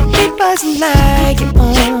 but it wasn't like you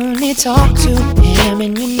only talk to him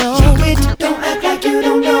and you know it. Don't act like you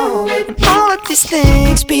don't know it. And all of these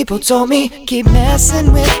things people told me keep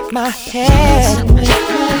messing with my head.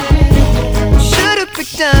 Should've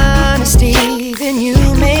picked honesty, then you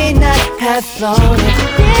may not have thrown it.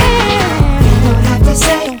 Yeah.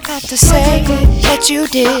 Don't have to say what you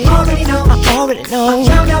did. I already know. I already know. I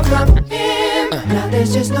found out from him. Now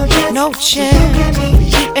there's just no chance. No chance.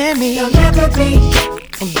 You and me. There'll never be.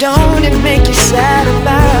 And don't it make you sad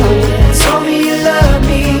about it? Told me you love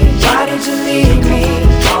me, why did you leave me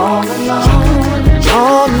all alone?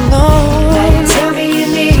 All alone. Now you tell me you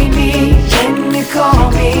need me, when you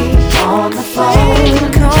call me on the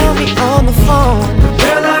phone. Call me on the phone.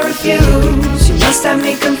 Girl, I refuse, you must have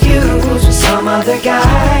me confused with some other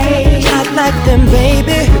guy. Not like them,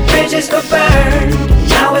 baby. The bridges go burn,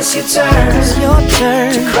 now it's your turn. It's your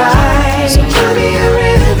turn to cry. So cry me a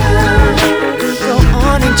river, go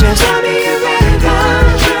on and just tell me a river.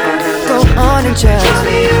 Go on and just tell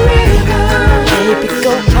me a river. Baby,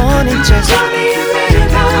 go on and just tell me a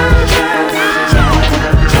river.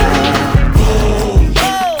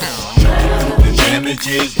 The damage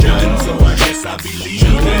is done, so I guess I'll be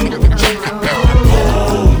leaving.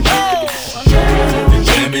 The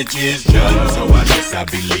damage is done, so I guess I'll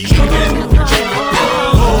be leaving.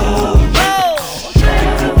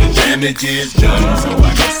 The damage is done, so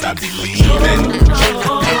I guess I'll be leaving.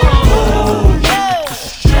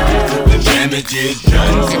 The damage is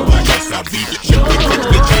done, so I guess I'll be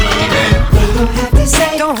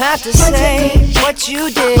Don't have to say what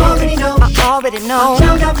you did. I already know. I already know. I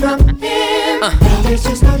found out from him. There's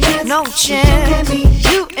just no chance. No chance.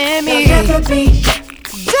 You and me. Don't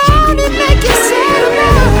it make you sad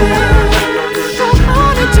about it? Go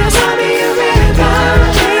on and just tell me a river.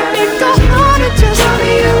 Baby, go on and just tell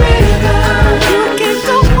me a river. You can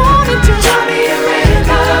go on and just tell me a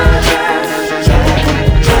river.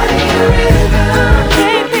 Tell me a river.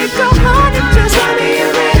 Baby, go on and just tell me a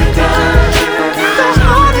river. Go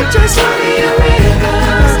on and just tell me a river.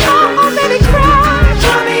 'Cause I already cried.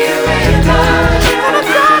 Tell me a river. Gonna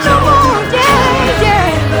cry no more, yeah, yeah.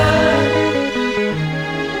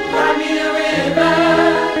 Cry me a river.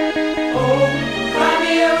 Oh, cry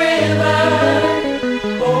me a river.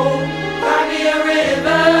 Oh, cry me a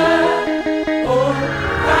river. Oh,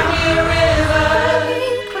 cry me a river.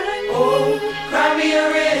 Oh, cry me a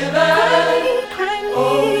river.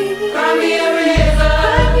 Oh, cry me a river.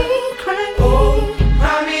 Oh,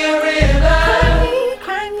 cry me a river.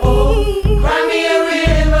 Oh, cry me a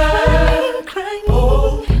river.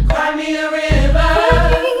 Oh, cry me a river.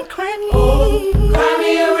 Oh, cry me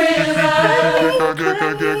a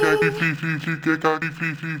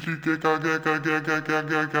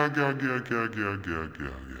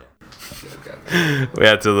We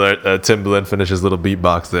had to let Timbaland finish his little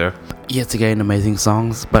beatbox there. Yet again, amazing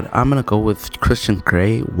songs, but I'm gonna go with Christian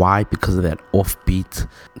Grey. Why? Because of that offbeat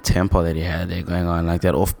tempo that he had there going on, like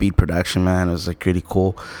that offbeat production, man. It was like really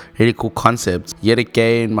cool concept. Yet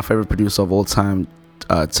again, my favorite producer of all time,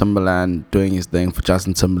 Timbaland doing his thing for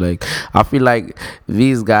Justin Timberlake. I feel like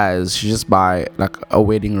these guys should just buy like a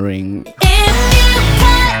wedding ring.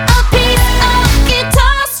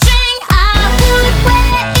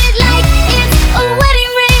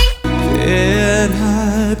 And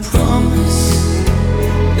I promise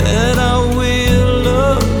that I will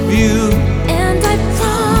love you. And I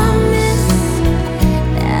promise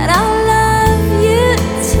that I'll love you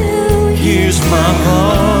too. Here's my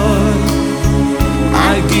heart,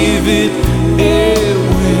 I give it away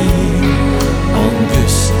on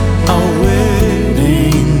this our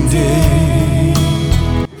wedding day.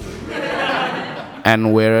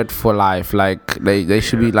 And wear it for life. Like they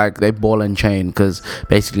should be like they ball and chain, because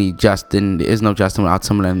basically Justin, there is no Justin without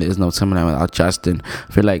Timbaland, there is no Timbaland without Justin.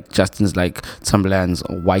 I feel like Justin's like Timbaland's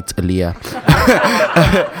white Aaliyah.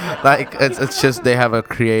 Like it's just they have a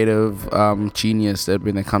creative genius that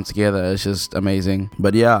when they come together, it's just amazing.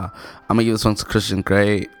 But yeah, I'm gonna give this one to Christian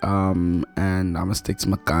Grey, and I'm gonna stick to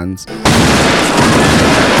my guns.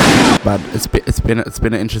 But it's been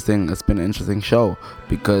an interesting show,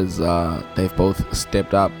 because they've both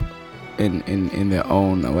stepped up in their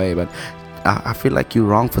own way. But I feel like you're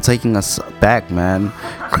wrong for taking us back, man.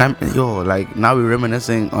 Like now we're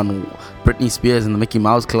reminiscing on Britney Spears and the Mickey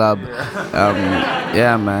Mouse Club.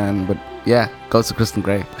 Yeah, man. But yeah, goes to Christian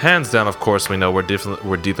Grey. Hands down, of course, we know we're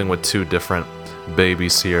dealing with two different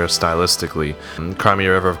babies here stylistically. Cry Me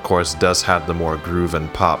a River, of course, does have the more groove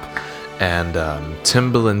and pop. And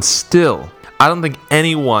Timbaland still, I don't think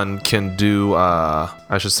anyone can do,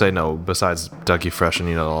 I should say no, besides Dougie Fresh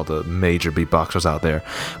and, all the major beatboxers out there.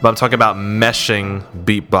 But I'm talking about meshing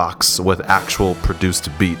beatbox with actual produced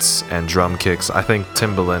beats and drum kicks. I think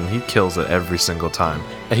Timbaland, he kills it every single time.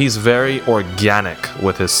 And he's very organic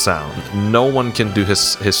with his sound. No one can do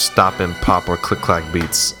his stop and pop or click clack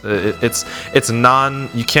beats. You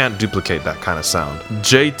can't duplicate that kind of sound.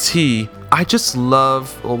 JT, I just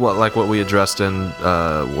love what we addressed in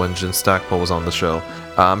when Jen Stackpole was on the show.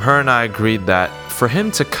 Her and I agreed that for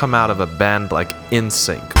him to come out of a band like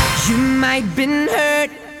NSYNC, You might been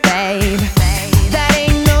hurt, babe. That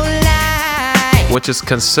ain't no lie. which is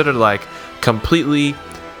considered like completely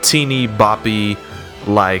teeny boppy,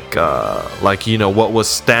 like what was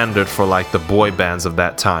standard for like the boy bands of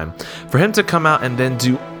that time. For him to come out and then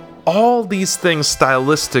do all these things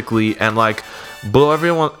stylistically and like blow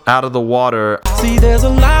everyone out of the water. See, there's a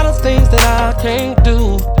lot of things that I can't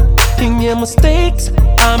do. In your mistakes,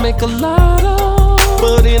 I make a lot of.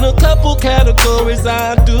 But in a couple categories,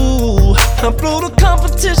 I do. I blew the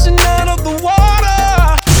competition out of the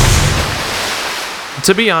water.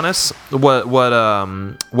 To be honest,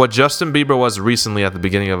 what Justin Bieber was recently at the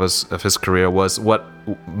beginning of his career was what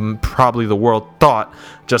probably the world thought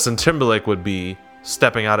Justin Timberlake would be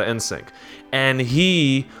stepping out of NSYNC. And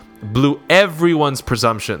he blew everyone's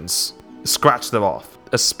presumptions, scratched them off.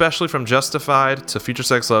 Especially from Justified to Future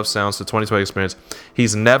Sex Love Sounds to 2020 Experience.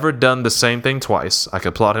 He's never done the same thing twice. I could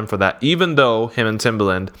applaud him for that, even though him and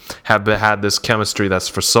Timbaland have had this chemistry that's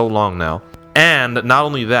for so long now. And not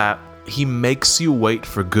only that, he makes you wait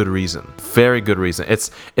for good reason. Very good reason.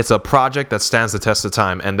 It's a project that stands the test of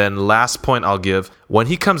time. And then last point I'll give, when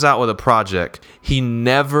he comes out with a project, he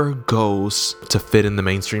never goes to fit in the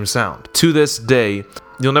mainstream sound. To this day,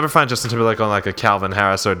 you'll never find Justin Timberlake on like a Calvin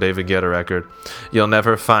Harris or David Guetta record. You'll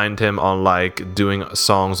never find him on like doing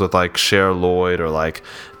songs with like Cher Lloyd or like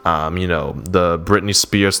the Britney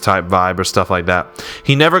Spears type vibe or stuff like that.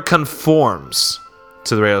 He never conforms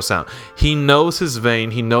to the radio sound. He knows his vein,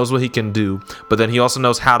 he knows what he can do, but then he also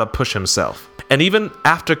knows how to push himself. And even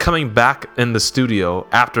after coming back in the studio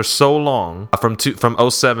after so long, from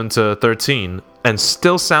 07 to 13, and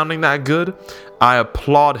still sounding that good, I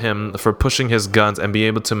applaud him for pushing his guns and being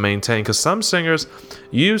able to maintain, because some singers,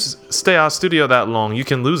 you stay out of studio that long, you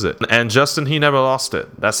can lose it. And Justin, he never lost it.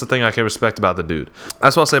 That's the thing I can respect about the dude.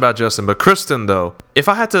 That's what I'll say about Justin. But Kristen, though, if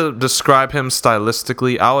I had to describe him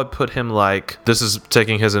stylistically, I would put him like, this is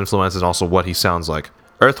taking his influence and also what he sounds like.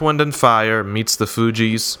 Earth, Wind & Fire meets the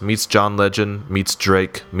Fugees, meets John Legend, meets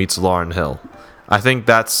Drake, meets Lauryn Hill. I think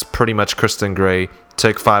that's pretty much Christian Grey.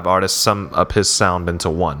 Take 5 artists, sum up his sound into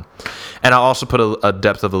one. And I'll also put a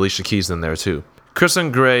depth of Alicia Keys in there too.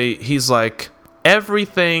 Christian Grey, he's like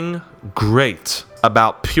everything great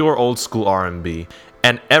about pure old school R&B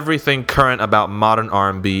and everything current about modern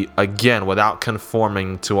R&B, again, without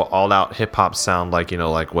conforming to an all-out hip-hop sound like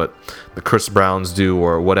what the Chris Browns do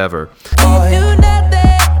or whatever.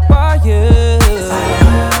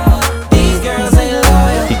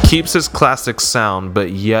 He keeps his classic sound,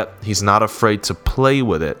 but yet he's not afraid to play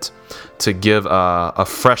with it to give a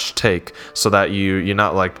fresh take, so that you're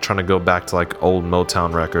not like trying to go back to like old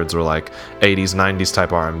Motown records or like 80s 90s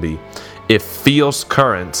type R&B. It feels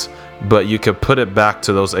current, but you could put it back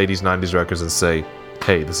to those 80s 90s records and say,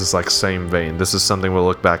 hey, this is like same vein. This is something we'll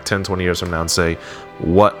look back 10, 20 years from now and say,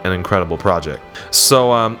 what an incredible project.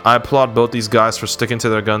 So I applaud both these guys for sticking to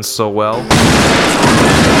their guns so well.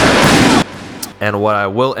 And what I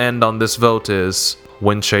will end on this vote is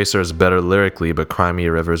Wind Chaser is better lyrically, but Cry Me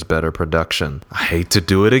a River is better production. I hate to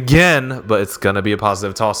do it again, but it's gonna be a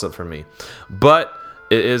positive toss-up for me. But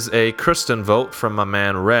it is a Kristen vote from my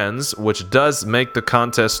man Renz, which does make the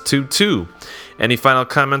contest 2-2. Any final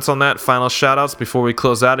comments on that? Final shoutouts before we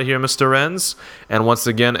close out of here, Mr. Renz? And once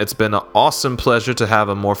again, it's been an awesome pleasure to have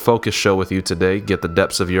a more focused show with you today. Get the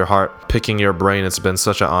depths of your heart, picking your brain. It's been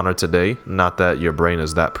such an honor today. Not that your brain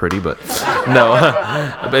is that pretty, but no.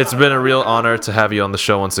 It's been a real honor to have you on the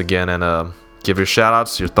show once again, and give your shout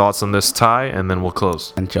outs, your thoughts on this tie, and then we'll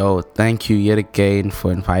close. And Joe, thank you yet again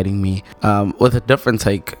for inviting me. With a different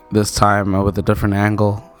take this time, with a different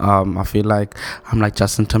angle. I feel like I'm like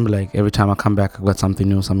Justin Timberlake. Every time I come back, I've got something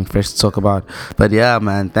new, something fresh to talk about. But yeah,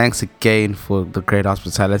 man, thanks again for the great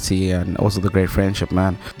hospitality and also the great friendship,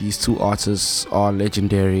 man. These two artists are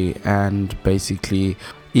legendary, and basically,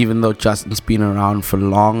 even though Justin's been around for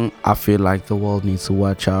long, I feel like the world needs to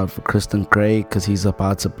watch out for Christian Grey, because he's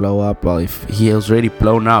about to blow up. Well, if he has already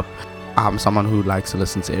blown up, I'm someone who likes to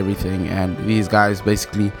listen to everything, and these guys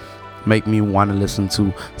basically make me want to listen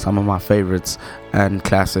to some of my favorites and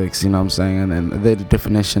classics, you know what I'm saying? And they're the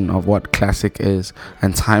definition of what classic is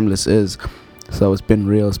and timeless is. So it's been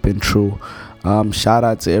real, it's been true. Shout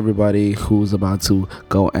out to everybody who's about to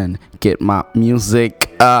go and get my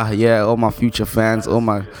music. All my future fans, all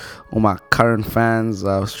my current fans,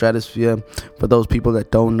 Stratosphere. For those people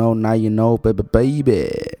that don't know, now you know,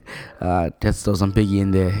 baby. Let's throw some Biggie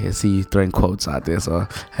in there. I see you throwing quotes out there, so I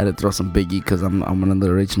had to throw some Biggie because I'm one of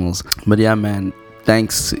the originals. But yeah, man,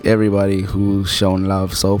 thanks to everybody who's shown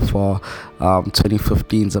love so far.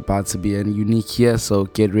 2015 is about to be a unique year, so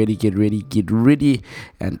get ready.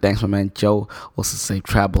 And thanks, my man Joe. Also safe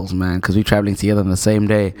travels, man, because we're traveling together on the same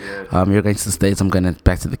day. You're going to the States, I'm going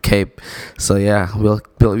back to the Cape. So yeah, we were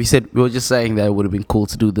just saying that it would have been cool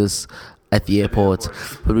to do this at the airport.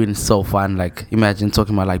 It would have been so fun. Like, imagine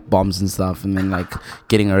talking about like bombs and stuff, and then like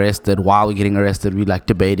getting arrested. While we're getting arrested, we like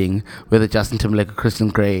debating whether Justin Timberlake or Christian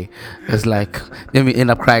Grey. It's like, then we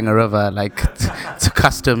end up crying a river like to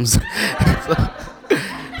customs. so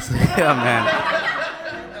yeah, man.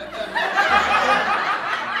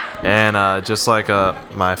 And just like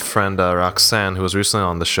my friend Roxanne, who was recently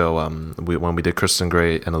on the show, when we did Christian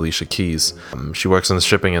Grey and Alicia Keys, she works in the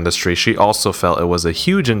shipping industry. She also felt it was a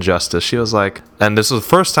huge injustice. She was like, and this was the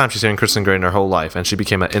first time she's hearing Christian Grey in her whole life, and she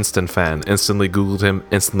became an instant fan, instantly Googled him,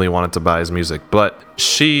 instantly wanted to buy his music. But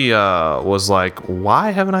she was like,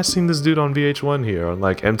 why haven't I seen this dude on VH1 here, on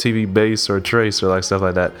like MTV Base or Trace or like stuff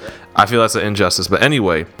like that? I feel that's an injustice. But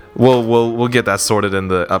anyway, we'll get that sorted in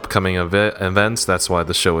the upcoming events. That's why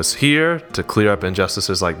the show is here, to clear up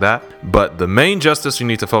injustices like that. But the main justice you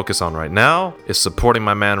need to focus on right now is supporting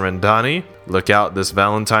my man Rendani. Look out this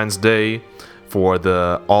Valentine's Day for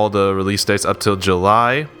all the release dates up till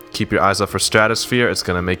July. Keep your eyes up for Stratosphere. It's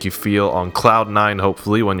going to make you feel on cloud 9,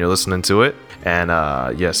 hopefully, when you're listening to it. And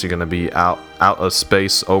yes, you're going to be out of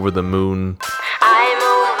space, over the moon.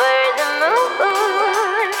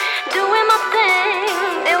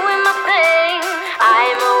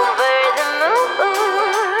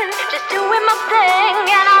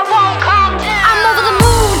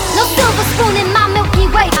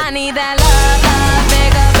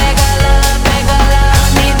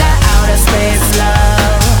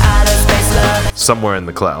 Somewhere in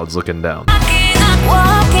the clouds, looking down.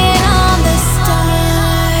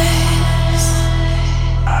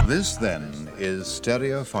 This then is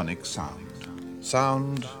stereophonic sound.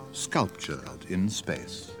 Sound sculptured in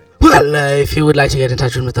space. Well, if you would like to get in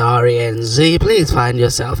touch with Mr. RENZ, please find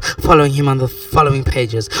yourself following him on the following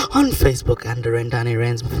pages: on Facebook under Rendani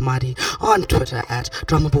Renz Mufamadi, on Twitter at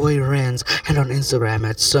Drummerboy Renz, and on Instagram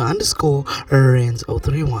at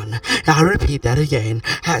Sir_Renz031. I'll repeat that again: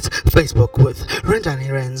 at Facebook with Rendani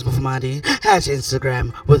Renz Mufamadi, at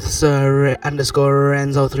Instagram with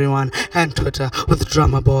Sir_Renz031, and Twitter with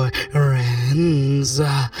Drummerboy Renz.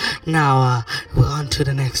 Now, we're on to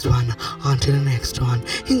the next one.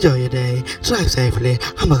 Enjoy your day, drive safely.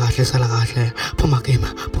 I'm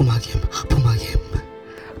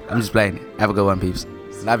just playing. Have a good one, peeps.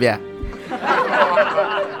 Love ya.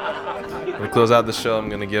 To close out the show, I'm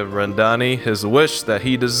gonna give Rendani his wish that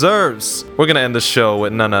he deserves. We're gonna end the show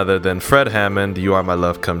with none other than Fred Hammond, You Are My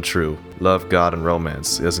Love Come True. Love, God, and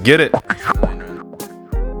romance. Let's get it.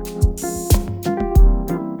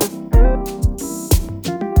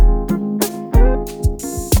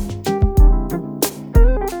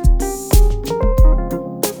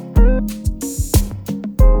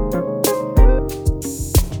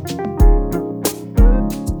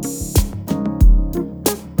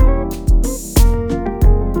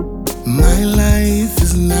 My life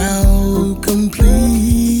is now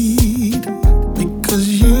complete because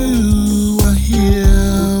you are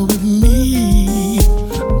here with me.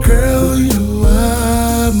 Girl, you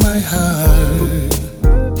are my heart.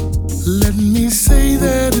 Let me say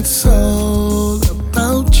that it's all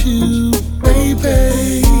about you,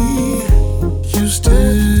 baby. You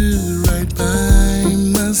stood right by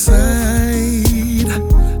my side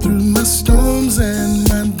through my storms and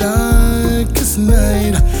my darkest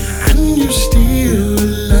night. And you still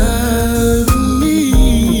love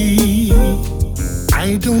me.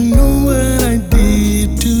 I don't know what I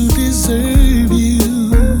did to deserve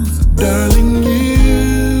you, darling.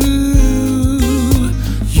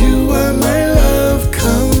 You are my love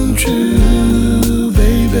come true,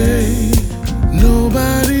 baby.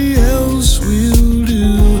 Nobody else will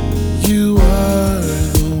do. You are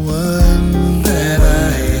the one that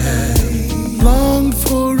I have longed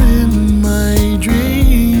for in my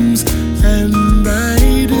dreams. And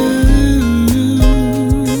I do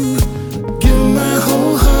give my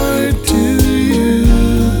whole heart to you,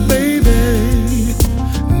 baby.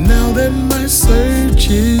 Now that my search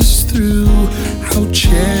is through, I'll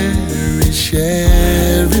cherish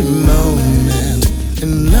every moment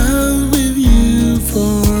in love with you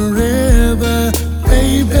forever,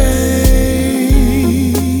 baby.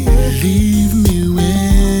 Believe me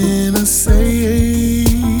when I say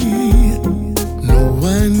no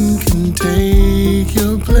one can take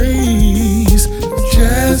your place.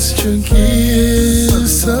 Just your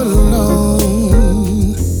kiss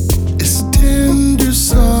alone is tender,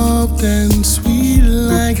 soft, and sweet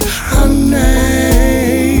like honey.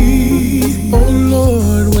 Oh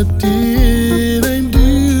Lord, what did I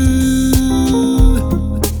do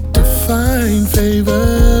to find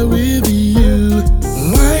favor with you?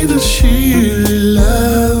 Why does she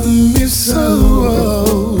love me so?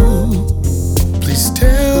 Please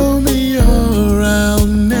tell me or I'll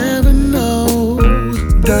never know.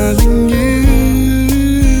 Darling,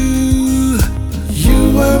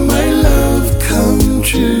 you are my love come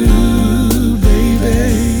true,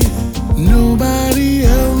 baby. Nobody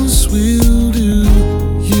else will do.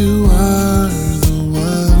 You are the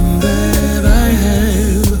one that I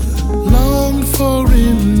have longed for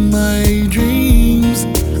in my dreams.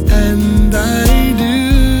 And I do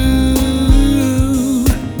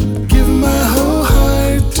give my whole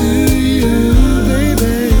heart to you,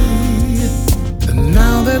 baby. And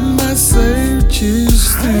now that my search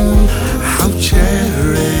is through, I'll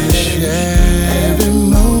cherish every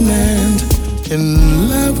moment in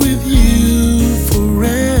love with you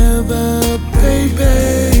forever, baby.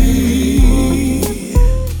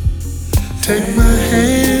 Take my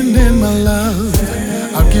hand and my love,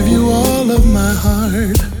 I'll give you all of my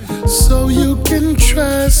heart, so you can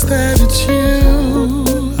trust that it's you.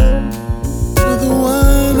 You're the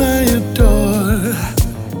one I adore.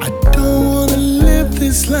 I don't wanna live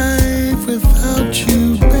this life without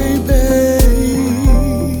you, baby.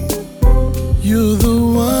 You're the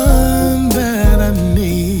one that I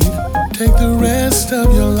need. Take the rest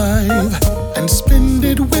of your life and spend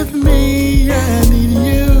it with me. I need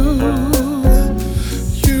you.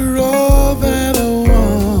 You're all that I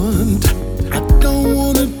want. I don't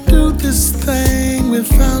wanna do this thing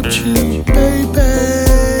without you, baby.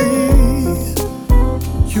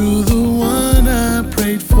 You're the one I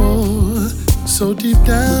prayed for, so deep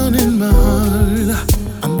down in my heart,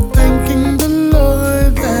 I'm thanking the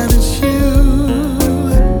Lord that it's you.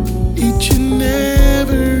 Each and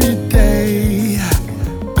every day,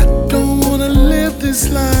 I don't wanna live this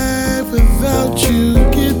life without you,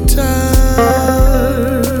 guitar.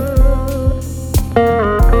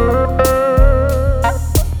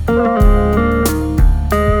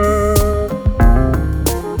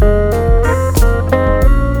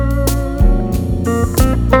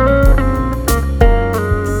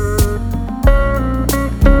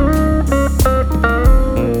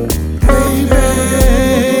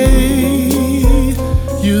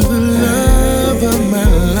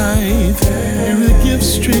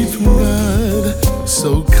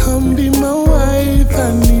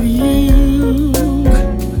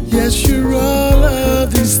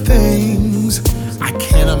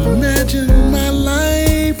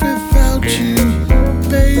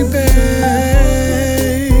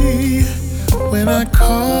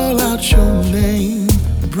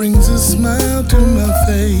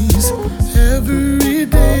 face.